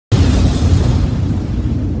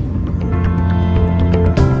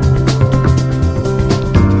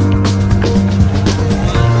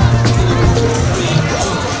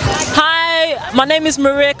My name is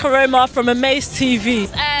Maria Karoma from AMAZE TV.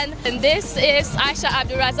 And this is Aisha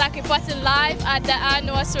Abdulrazak reporting live at the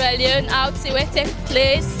annual Sierra Leone outing will take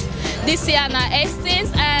place this year at Aston.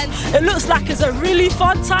 And it looks like it's a really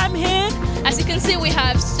fun time here. As you can see, we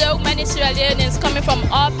have so many Sierra Leoneans coming from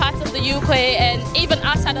all parts of the UK and even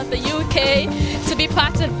outside of the UK to be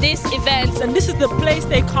part of this event. And this is the place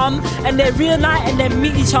they come and they reunite and they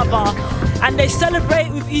meet each other and they celebrate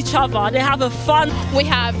with each other. They have a fun. We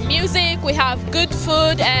have music, we have good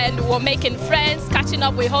food, and we're making friends, catching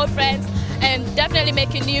up with old friends, and definitely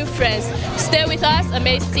making new friends. Stay with us,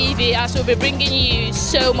 AMAZE TV, as we'll be bringing you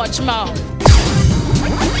so much more.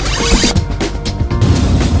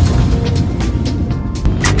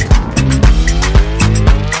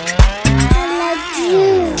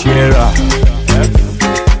 Cheer up.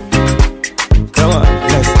 Come on,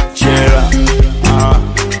 let's cheer up.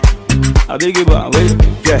 I beg you, wait,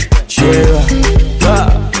 yeah, cheer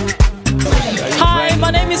up. Hi, my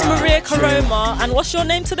name is Maria Karoma, and what's your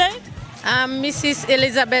name today? I'm Mrs.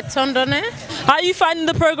 Elizabeth Tondone. How are you finding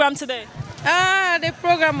the program today? The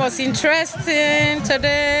program was interesting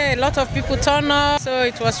today. A lot of people turned up, so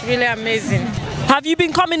it was really amazing. Have you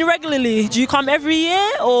been coming regularly? Do you come every year,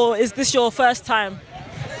 or is this your first time?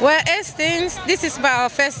 Well, Aston, this is our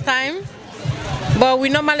first time, but we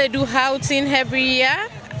normally do outing every year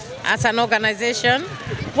as an organization.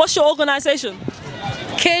 What's your organization?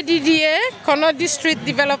 KDDA, Connaught District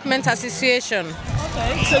Development Association.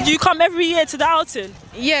 Okay. So do you come every year to the outing?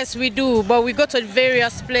 Yes, we do, but we go to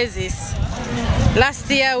various places. Last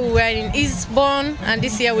year we were in Eastbourne, and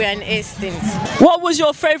this year we are in Aston. What was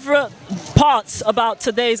your favorite parts about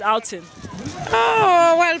today's outing?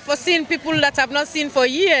 Oh, well, for seeing people that I've not seen for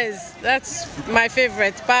years, that's my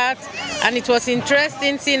favorite part. And it was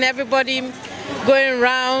interesting seeing everybody going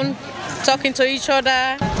around, talking to each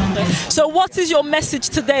other. So what is your message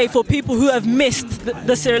today for people who have missed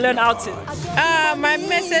the Sierra Leone outing? My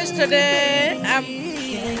message today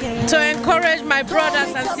to encourage my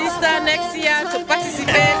brothers and sisters next year to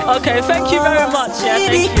participate. Okay, thank you very much. Yeah,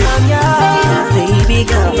 thank you. Baby,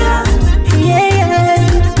 come here.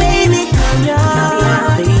 Yeah, baby, come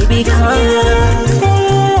here. Baby, come here.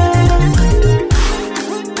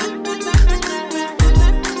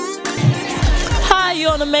 Hi,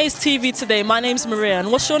 you're on AMAZE TV today. My name's Maria,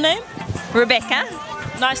 and what's your name? Rebecca.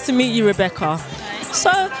 Nice to meet you, Rebecca. So,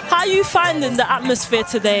 how are you finding the atmosphere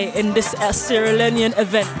today in this Sierra Leonean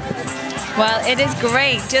event? Well, it is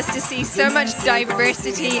great just to see so much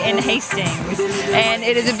diversity in Hastings, and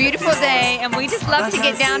it is a beautiful day, and we just love to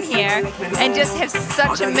get down here and just have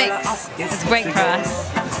such a mix. It's great for us.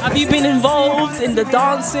 Have you been involved in the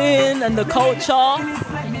dancing and the culture?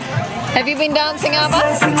 Have you been dancing, Alba?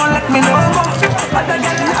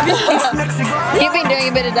 You've been doing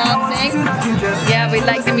a bit of dancing? Yeah, we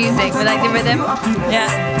like the music, we like the rhythm. Yeah.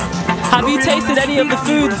 Have you tasted any of the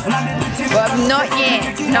food? Well, not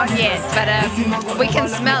yet, but we can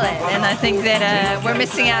smell it, and I think that we're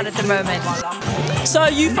missing out at the moment. So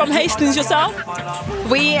are you from Hastings yourself?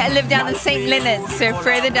 We live down in St. Leonard's, so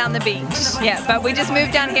further down the beach. Yeah, but we just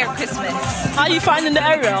moved down here at Christmas. How are you finding the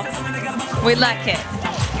area? We like it.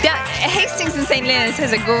 Hastings and St. Leonard's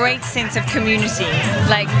has a great sense of community,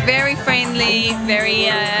 like very friendly, very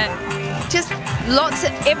just lots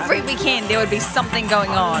of, every weekend there would be something going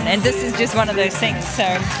on, and this is just one of those things, so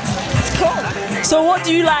it's cool. So what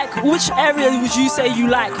do you like, which area would you say you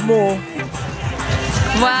like more?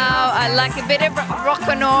 Wow, I like a bit of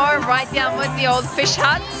Rockanour, right down with the old fish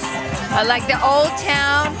huts. I like the old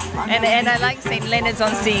town, and I like St. Leonard's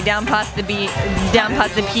on Sea, down past the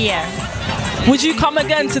pier. Would you come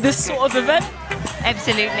again to this sort of event?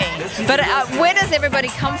 Absolutely. But where does everybody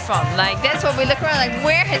come from? Like, that's what we look around, like,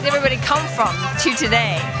 where has everybody come from to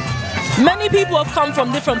today? Many people have come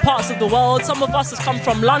from different parts of the world. Some of us have come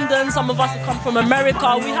from London, some of us have come from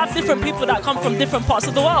America. We have different people that come from different parts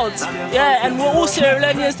of the world. Yeah, and we're all Sierra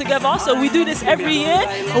Leoneans together, so we do this every year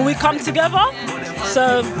and we come together.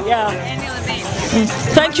 So, yeah.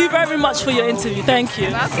 Thank you very much for your interview. Thank you.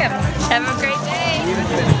 You're welcome. Have a great day.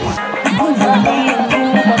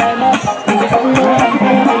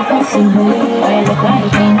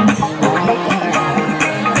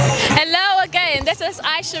 Hello again, this is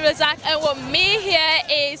Aisha Razak, and with me here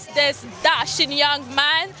is this dashing young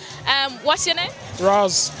man. What's your name?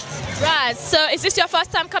 Raz. Raz. So is this your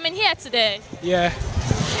first time coming here today? Yeah.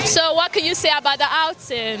 So what can you say about the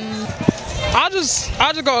outing? I just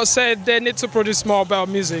gotta say they need to produce more better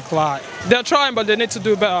music. Like, they're trying, but they need to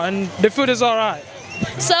do better, and the food is alright.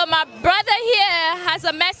 So my brother here has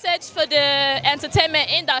a message for the entertainment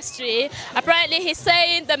industry. Apparently he's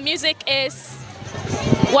saying the music is...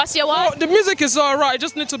 What's your word? Oh, the music is alright, it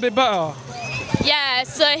just needs to be better. Yeah,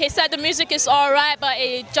 so he said the music is alright, but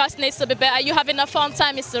it just needs to be better. Are you having a fun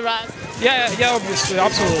time, Mr. Raz? Yeah, obviously,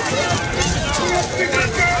 absolutely.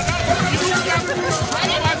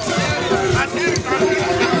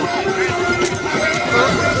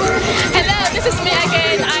 Hello, this is me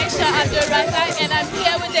again, Aisha Abdul-Razak, and I'm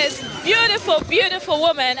here with this beautiful, beautiful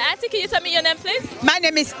woman. Auntie, can you tell me your name, please? My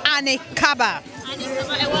name is Annie Kaba. And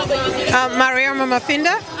what about you? Maria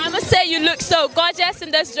Mafinda. I must say you look so gorgeous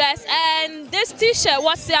in this dress, and this t-shirt,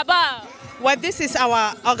 what's it about? Well, this is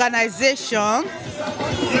our organization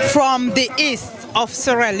from the east of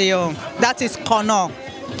Sierra Leone. That is Kono.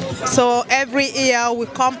 So every year we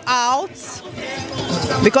come out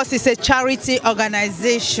because it's a charity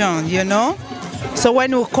organization, you know. So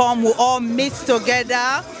when we come, we all meet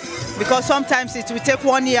together because sometimes it will take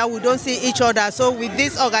 1 year, we don't see each other. So with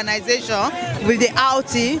this organization, with the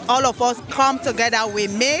outing, all of us come together, we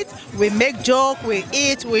meet, we make jokes, we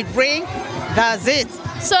eat, we drink, that's it.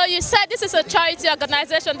 So you said this is a charity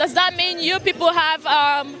organization. Does that mean you people have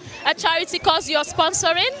a charity cause you're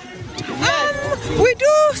sponsoring? We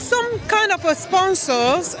do some kind of a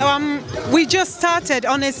sponsors. We just started,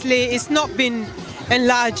 honestly, it's not been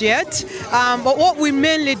enlarged yet. But what we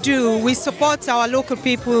mainly do, we support our local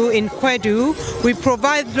people in Kwedu. We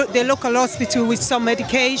provide the local hospital with some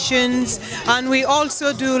medications, and we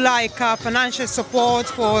also do like financial support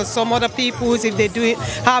for some other people if they do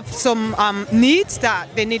have some needs that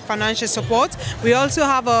they need financial support. We also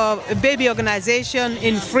have a baby organization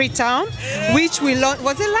in Freetown, which we launched.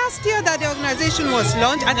 Was it last year that the organization was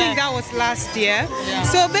launched? I think that was last year. Yeah.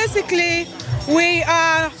 So basically, we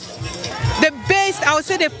are the base, I would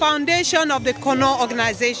say the foundation of the Kono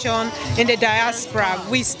organization in the diaspora.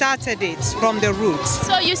 We started it from the roots.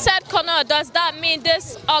 So you said Kono, does that mean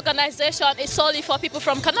this organization is solely for people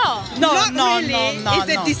from Kono? No, it's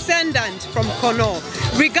a descendant from Kono.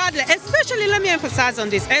 Regardless, especially, let me emphasize on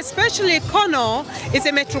this, especially Kono is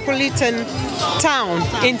a metropolitan town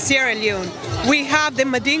in Sierra Leone. We have the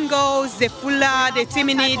Madingos, the Fula, the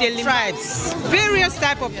Timini, the tribes, various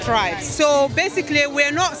type of tribes. So basically,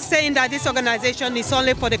 we're not saying that this organization is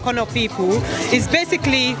only for the Kono people. It's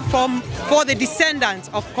basically for the descendants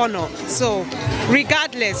of Kono. So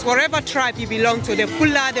regardless, whatever tribe you belong to, the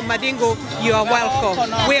Fula, the Madingo, you are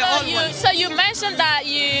welcome. So you mentioned that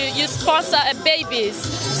you sponsor babies.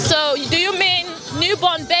 So do you mean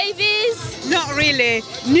newborn babies? Not really.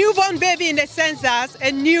 Newborn baby in the sense that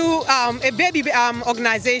a new a baby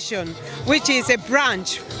organization, which is a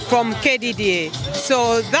branch from KDDA.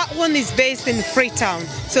 So that one is based in Freetown.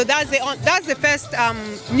 So that's the first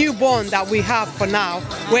newborn that we have for now.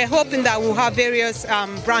 We're hoping that we'll have various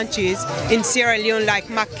branches in Sierra Leone like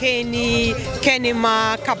Makeni,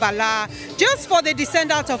 Kenema, Kabbalah, just for the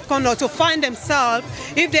descendants of Kono to find themselves,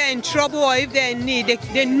 if they're in trouble or if they're in need,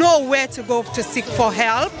 they know where to go to seek for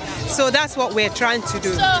help. So that's what we're trying to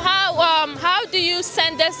do. So how do you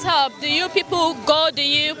send this help? Do you people go, do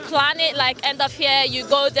you plan it like end of year, you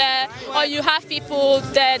go there, or you have people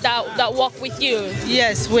there that work with you?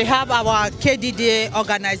 Yes, we have our KDDA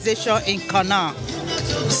organization in Kono.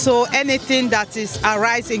 So anything that is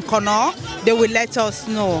arise in Kono, they will let us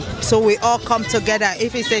know. So we all come together.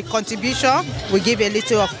 If it's a contribution, we give a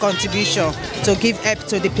little of contribution to give help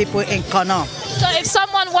to the people in Kono. So if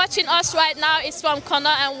someone watching us right now is from Kono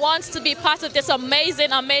and wants to be part of this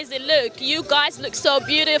amazing, amazing look, you guys look so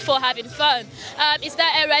beautiful having fun. Is there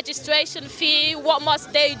a registration fee? What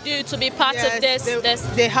must they do to be part of this?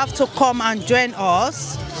 They have to come and join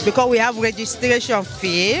us because we have registration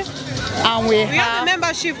fee. And we have a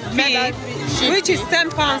membership fee, which is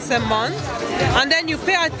 £10 a month, and then you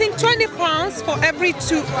pay, I think, £20 for every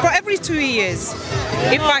 2 years.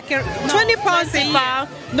 If I can, £20 a year.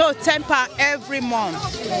 No, £10 every month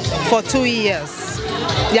for 2 years.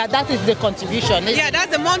 Yeah, that is the contribution. Yeah, that's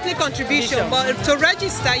the monthly contribution. But to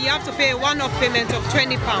register, you have to pay a one-off payment of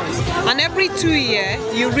 £20, and every 2 years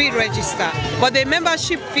you re-register. But the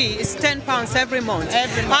membership fee is £10 every month.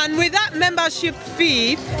 And with that membership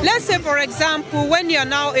fee, let's say for example, when you're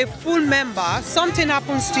now a full member, something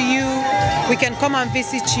happens to you, we can come and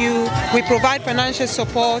visit you. We provide financial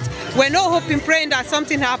support. We're not hoping, praying that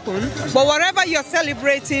something happens, but whatever you're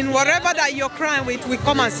celebrating, whatever that you're crying with, we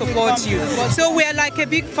come and support you. So we're like a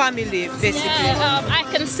big family, basically. Yeah, I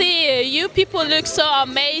can see you people look so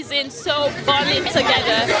amazing, so bonding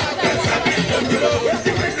together.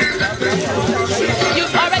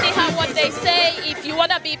 You've already heard what they say. If you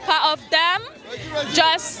want to be part of them,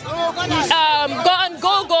 just go on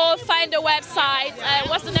Google, find the website.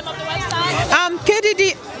 What's the name of the website?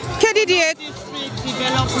 KDDA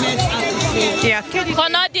Development Association. Yeah,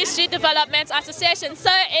 Connaught District Development Association. So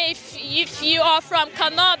if you are from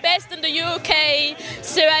Connaught, based in the UK,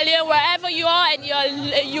 Sierra Leone, wherever you are, and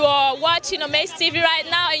you are watching AMAZE TV right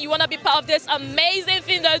now, and you want to be part of this amazing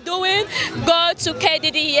thing they're doing, go to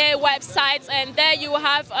KDDA website, and there you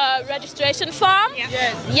have a registration form.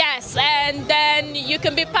 Yes, and then you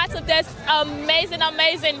can be part of this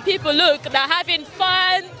amazing people. Look, they're having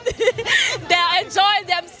fun, they're enjoying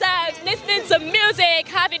themselves, listening to music,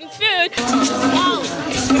 having food. Or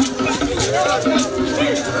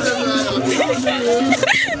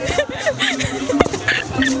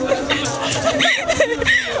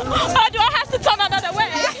do I have to turn another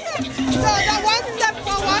way? So that one step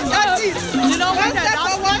forward, that's it. You know, when we are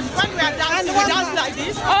dancing, we dance like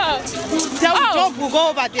this. Then we jump, we'll go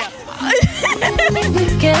over there.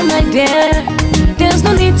 Get my dear, there's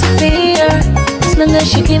no need to fear. As long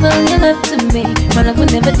as you give all your love to me, my love will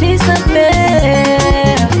never disappear.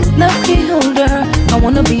 Love key holder, I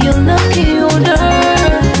wanna be your love key holder.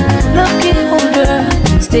 Love key holder,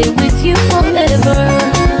 stay with you forever.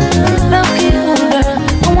 Love key holder,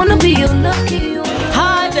 I wanna be your love key holder.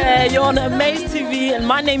 Hi there, you're on AMAZE TV, and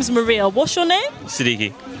my name's Maria. What's your name?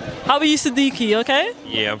 Siddiqui. How are you, Siddiqui? Okay.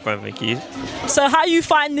 Yeah, I'm fine, thank you. So, how are you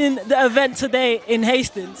finding the event today in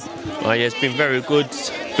Hastings? Yeah, it's been very good.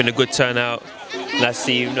 It's been a good turnout. Nice to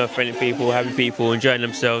see friendly people, happy people, enjoying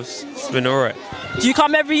themselves. It's been alright. Do you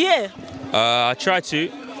come every year? I try to.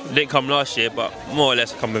 Didn't come last year, but more or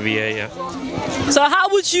less I come every year, yeah. So how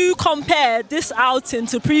would you compare this outing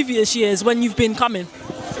to previous years when you've been coming?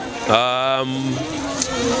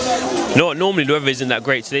 Normally the weather isn't that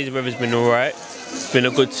great. Today's weather's been alright. It's been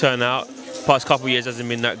a good turnout. Past couple of years hasn't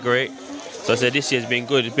been that great. So I said this year's been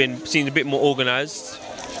good. It's seemed a bit more organised.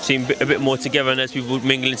 Seemed a bit more togetherness, people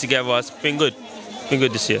mingling together. It's been good. It's been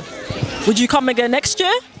good this year. Would you come again next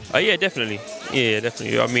year? Yeah, definitely. Yeah,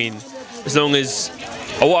 definitely. I mean, as long as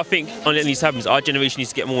what I think only needs to happen is our generation needs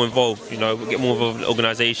to get more involved. You know, get more involved in the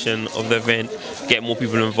organisation of the event, get more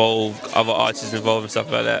people involved, other artists involved and stuff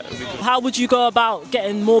like that. How would you go about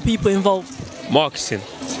getting more people involved? Marketing.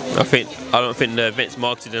 I don't think the event's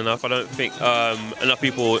marketed enough. I don't think enough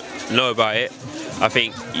people know about it. I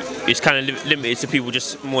think it's kind of limited to people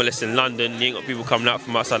just more or less in London. You ain't got people coming out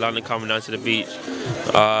from outside London coming down to the beach.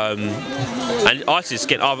 And artists,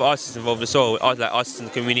 get other artists involved as well. Like artists in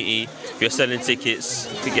the community, if you're selling tickets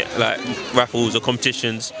to get like raffles or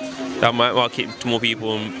competitions, that might market to more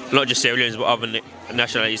people, not just Sierra Leoneans but other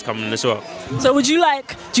nationalities coming in as well. So do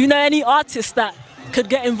you know any artists that could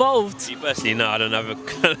get involved? Me personally, no, I don't have a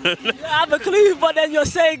You don't have a clue, but then you're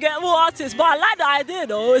saying get more artists. But I like the idea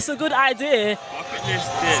though, it's a good idea.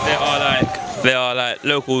 I think there are like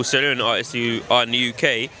local Sierra Leone artists who are in the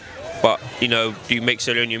UK, but do make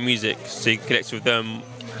Sierra Leonean music, so you can connect with them,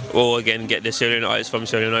 or again get the Sierra Leone artists from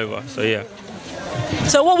Sierra Leone over. So yeah.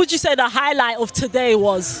 So what would you say the highlight of today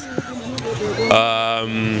was?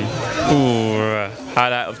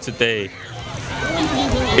 Highlight of today.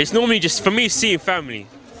 It's normally just for me seeing family,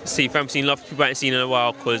 seeing love people I haven't seen in a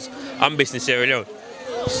while because I'm based in Sierra Leone.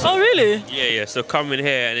 So, oh really? Yeah. So coming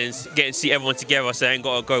here and then getting to see everyone together, so I ain't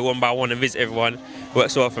got to go one by one and visit everyone,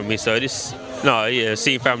 works well for me. So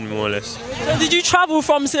seeing family more or less. So did you travel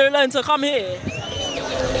from Sierra Leone to come here?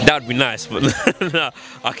 That would be nice, but no.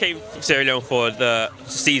 I came from Sierra Leone for the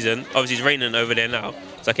season. Obviously it's raining over there now,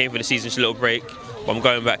 so I came for the season, just a little break. But I'm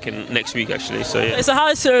going back next week actually, so yeah. So how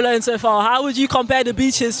is Sierra Leone so far? How would you compare the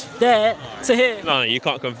beaches there to here? No, you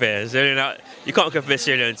can't compare. You can't compare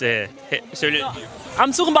Sierra Leone to here.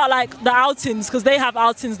 I'm talking about like the outings, because they have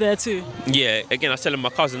outings there too. Yeah, again, I was telling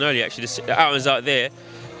my cousin earlier actually, the outings out there,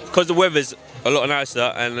 because the weather's a lot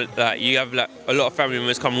nicer and like you have like a lot of family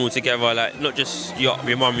members coming all together, like not just your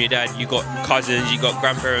mum, your dad, you got cousins, you got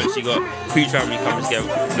grandparents, you got huge family coming together,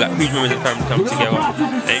 like huge members of the family coming together,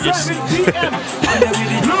 and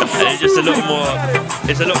it's just a lot more.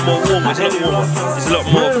 It's a lot more warm. It's a lot warmer. It's a lot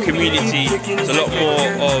more community. It's a lot more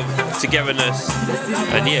of togetherness,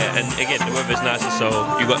 and yeah, and again the weather's nicer, so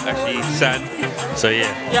you got actually sand. So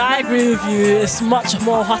yeah. Yeah, I agree with you. It's much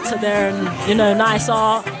more hotter there, and nicer,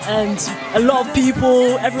 and a lot of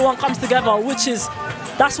people. Everyone comes together,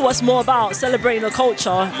 that's what it's more about, celebrating the culture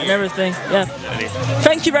and everything. Yeah. Definitely.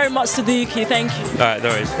 Thank you very much, Siddiqui. Thank you. All right, no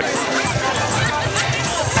worries.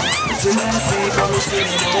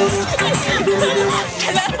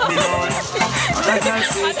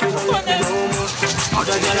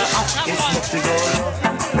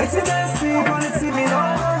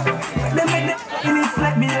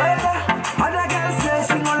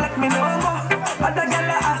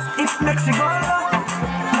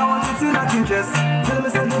 Tell me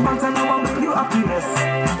say the bank and I want you happiness.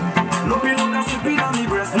 Love you, look and sleep in on me.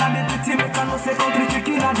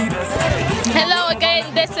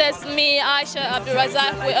 again, this is me, Aisha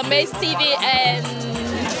Abdulrazak with AMAZE TV and...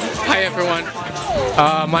 Hi everyone,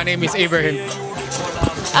 my name is Ibrahim.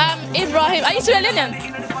 Ibrahim, are you Sierra Leonean?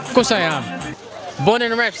 Of course I am. Born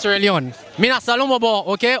and raised Sierra Leone. Mina Salomobo,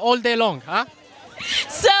 okay, all day long, huh?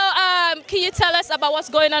 So, can you tell us about what's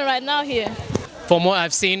going on right now here? From what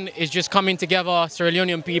I've seen, it's just coming together, Sierra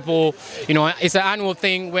Leonean people. You know, it's an annual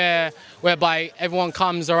thing whereby everyone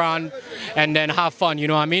comes around and then have fun, you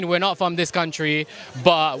know what I mean? We're not from this country,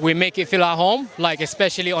 but we make it feel at home, like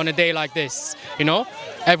especially on a day like this, you know?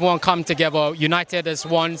 Everyone come together, united as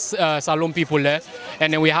one, Salon people there,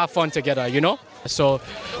 and then we have fun together, you know? So,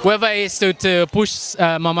 whoever is to push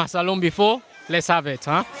Mama Salon before, let's have it,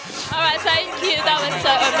 huh? All right, thank you. That was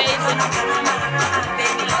so amazing.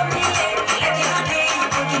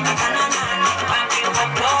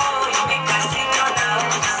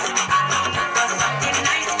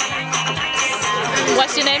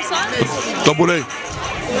 What's your name, son? Double A.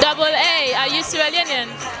 Double A. Are you Sierra Leonean?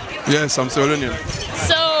 Yes, I'm Sierra Leonean.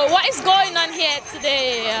 So what is going on here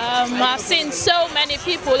today? I've seen so many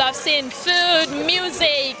people. I've seen food,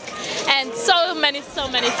 music, and so many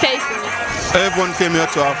faces. Everyone came here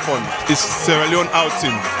to have fun. It's Sierra Leone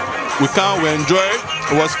outing. We enjoyed.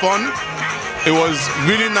 It was fun. It was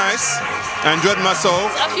really nice. I enjoyed myself.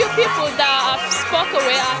 A few people that I've spoken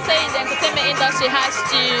with are saying the entertainment industry has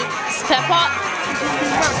to step up.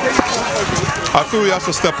 I feel we have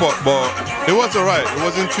to step up, but it was alright. It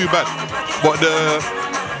wasn't too bad. But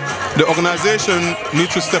the organization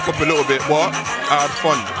needs to step up a little bit, but I had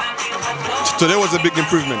fun. Today was a big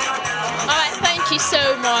improvement. Alright, thank you so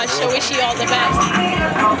much. I wish you all the best.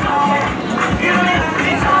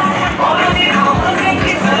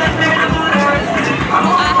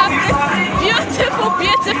 I have this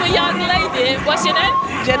beautiful young lady. What's your name?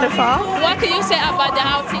 Jennifer. What can you say about the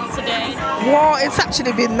outing today? Well, it's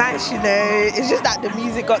actually been nice, you know. It's just that the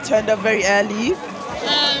music got turned up very early.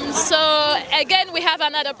 So again, we have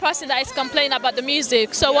another person that is complaining about the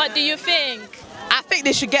music. So what do you think? I think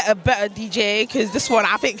they should get a better DJ because this one,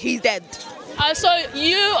 I think he's dead. So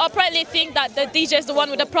you apparently think that the DJ is the one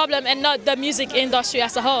with the problem and not the music industry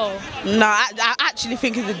as a whole? No, I actually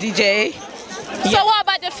think it's the DJ. So what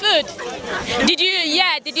about the food? Did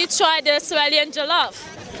you try the Sierra Leone jollof?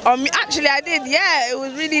 Actually I did, yeah. It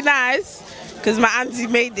was really nice because my auntie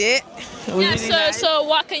made it. So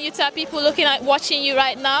what can you tell people watching you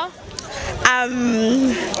right now?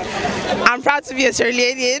 I'm proud to be a Sierra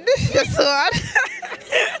Leonean. That's one.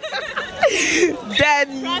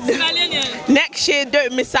 Then next year,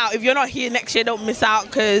 don't miss out. If you're not here next year, don't miss out.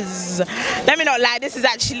 Because let me not lie, this is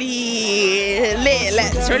actually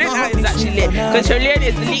lit. Sierra Leone is actually lit. Because Sierra Leone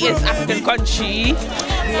is the latest African country.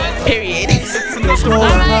 Period.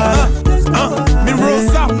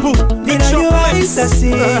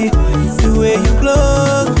 The way you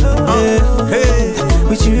glow,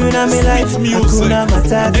 with you in my life, Hakuna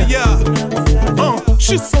Matata.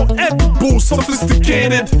 She's so edible,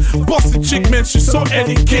 sophisticated. Bossy chick, man, she's so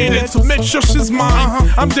educated. To make sure she's mine,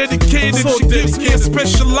 I'm dedicated. So she gives me a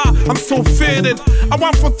special lot, I'm so fitted. I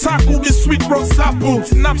want for taco, this sweet rose apple.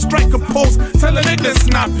 Snap, strike a pose, tell a nigga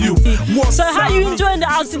snap you. So how are you enjoying the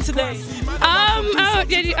outing today?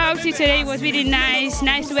 The outing today was really nice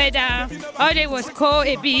weather. All day was cold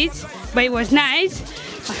a bit, but it was nice.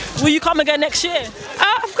 Will you come again next year?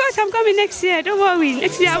 Of course, I'm coming next year. Don't worry.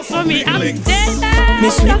 Next year I'm coming. I'm there.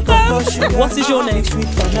 What is your name?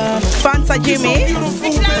 Fanta Jimmy.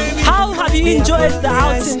 How have you enjoyed the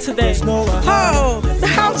outing today? Oh, the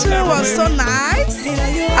outing was so nice.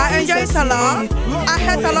 I enjoyed it a lot. I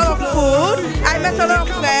had a lot of food. I met a lot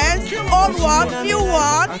of friends. Old one, new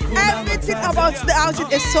one. Everything about the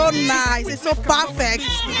outing is so nice. It's so perfect.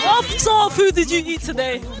 What sort of food did you eat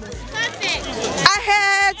today? I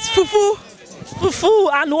had fufu. Fufu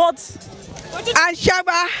and what? And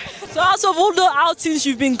shaba. So out of all the outings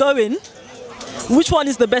you've been going, which one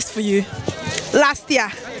is the best for you? Last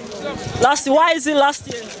year. Last year? Why is it last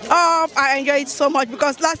year? I enjoyed it so much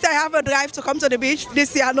because last year I have a drive to come to the beach.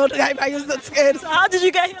 This year no drive, I used the train. So how did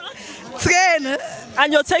you get here? Train.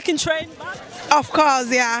 And you're taking train back? Of course,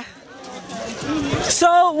 yeah.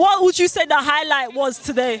 So what would you say the highlight was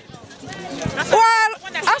today? Well,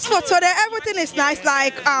 as for today, everything is nice.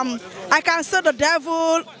 Like I can see the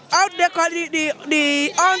devil. How do they call it?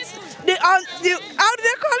 The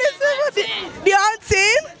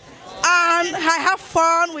hunting. And I have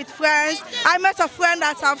fun with friends. I met a friend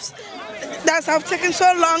that have taken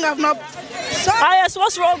so long. I've not. So, yes,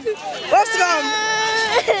 what's wrong? What's wrong?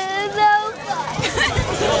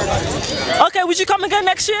 Okay, would you come again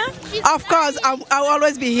next year? Of course, I'll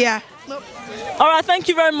always be here. All right, thank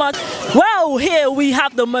you very much. Well, here we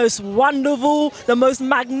have the most wonderful, the most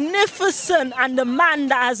magnificent, and the man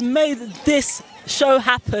that has made this show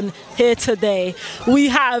happen here today. We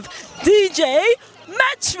have DJ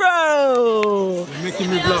Metro. You're making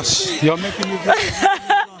me blush. You're making me blush.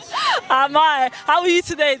 Am I? How are you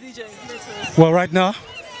today, DJ? Well, right now,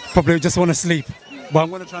 probably just want to sleep. But I'm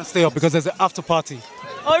going to try and stay up because there's an after party.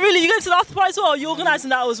 Oh, really? You going to the after party as well? You're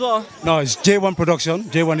organising that as well? No, it's J1 production.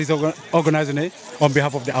 J1 is organising it on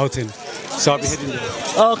behalf of the outing. So I'll be heading there.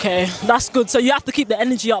 Okay, that's good. So you have to keep the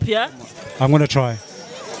energy up, yeah? I'm going to try.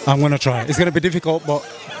 I'm going to try. It's going to be difficult, but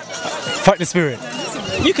fight the spirit.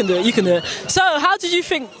 You can do it, you can do it. So how did you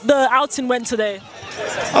think the outing went today?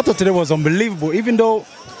 I thought today was unbelievable, even though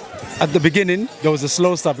at the beginning there was a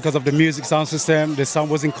slow start because of the music sound system, the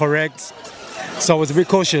sound wasn't correct. So I was a bit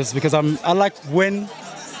cautious because I like when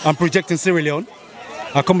I'm projecting Sierra Leone,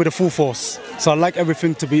 I come with a full force. So I like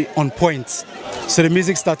everything to be on point. So the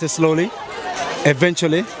music started slowly,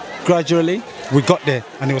 eventually, gradually, we got there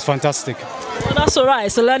and it was fantastic. Well, that's all right.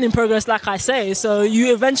 It's a learning progress, like I say. So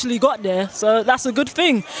you eventually got there. So that's a good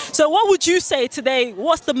thing. So what would you say today?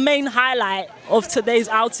 What's the main highlight of today's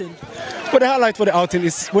outing? Well, the highlight for the outing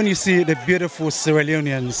is when you see the beautiful Sierra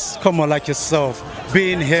Leoneans, come on, like yourself,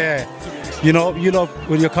 being here. You know,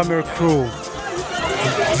 with your camera crew,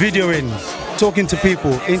 videoing, talking to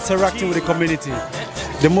people, interacting with the community.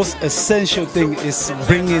 The most essential thing is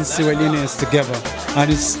bringing Sierra Leoneans together.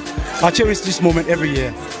 And I cherish this moment every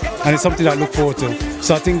year. And it's something I look forward to.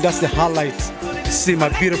 So I think that's the highlight, to see my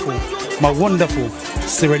beautiful, my wonderful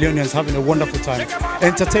Sierra Leoneans having a wonderful time.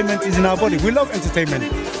 Entertainment is in our body. We love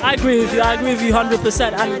entertainment. I agree with you. I agree with you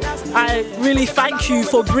 100%. And I really thank you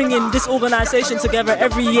for bringing this organisation together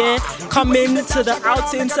every year, coming to the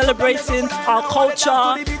outing, celebrating our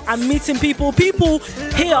culture and meeting people. People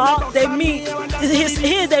here, they meet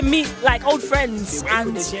like old friends,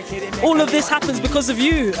 and all of this happens because of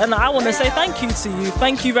you. And I want to say thank you to you.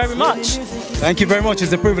 Thank you very much. Thank you very much.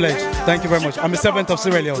 It's a privilege. Thank you very much. I'm a servant of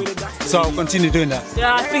Sierra Leone, so I'll continue doing that.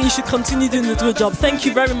 Yeah, I think you should continue doing the good job. Thank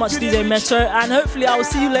you very much, DJ Metro, and hopefully I will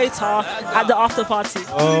see you later at the after party.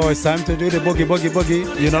 Oh, it's time to do the boogie, boogie, boogie,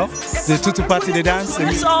 you know? The tutu party, the dance.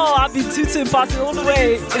 Yes, oh, I've been tutuing party all the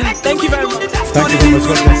way. Thank you very much. Thank you very much.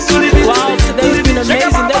 God bless. Wow, today's been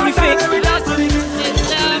amazing. Don't you think?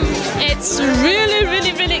 It's really,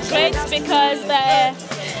 really, really great because there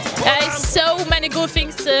is so many good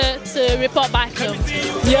things to report back home.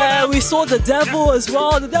 Yeah, we saw the devil as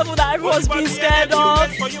well. The devil that everyone's been scared of.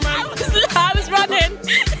 I was running.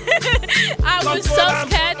 I was so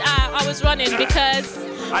scared. I was running because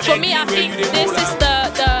for me, I think this is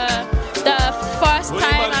the first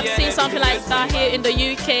time I've seen something like that here in the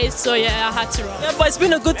UK. So yeah, I had to run. Yeah, but it's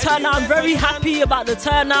been a good turnout. I'm very happy about the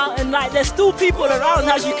turnout, and like there's still people around,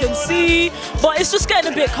 as you can see. But it's just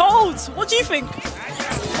getting a bit cold. What do you think?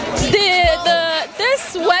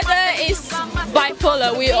 This weather is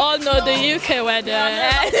bipolar. We all know the UK weather.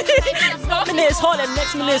 One minute it's hot and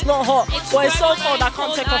next minute it's not hot. But it's so cold I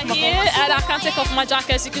can't take off my jacket. And I can't take off my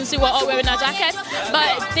jacket. As you can see, we're all wearing our jackets.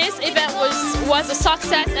 But this event was a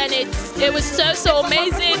success, and it was so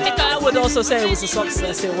amazing. Because I would also say it was a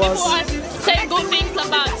success. It was. People are saying good things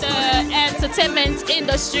about the entertainment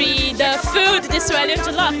industry, the food, the Sierra Leone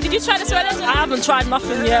jollof. Did you try the Sierra Leone jollof? I haven't tried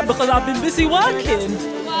nothing yet because I've been busy working.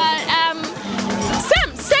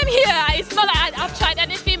 Same here. It's not like I've tried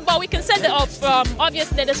anything, but we can set it up from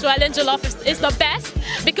obviously the Sierra Leone jollof is the best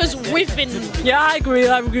because we've been. Yeah, I agree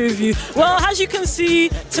with you. Well, as you can see,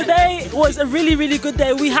 today was a really, really good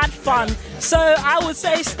day. We had fun. So I would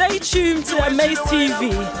say stay tuned to AMAZE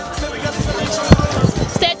TV.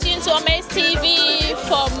 Stay tuned to AMAZE TV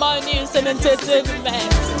for more news and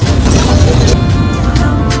entertainment.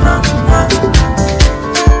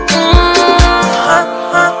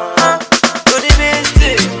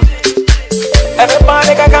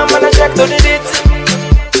 Everybody can come and check to the beat.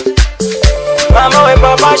 Mama and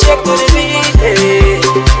Papa shake to the beat.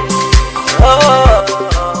 Oh,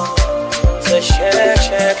 so shake.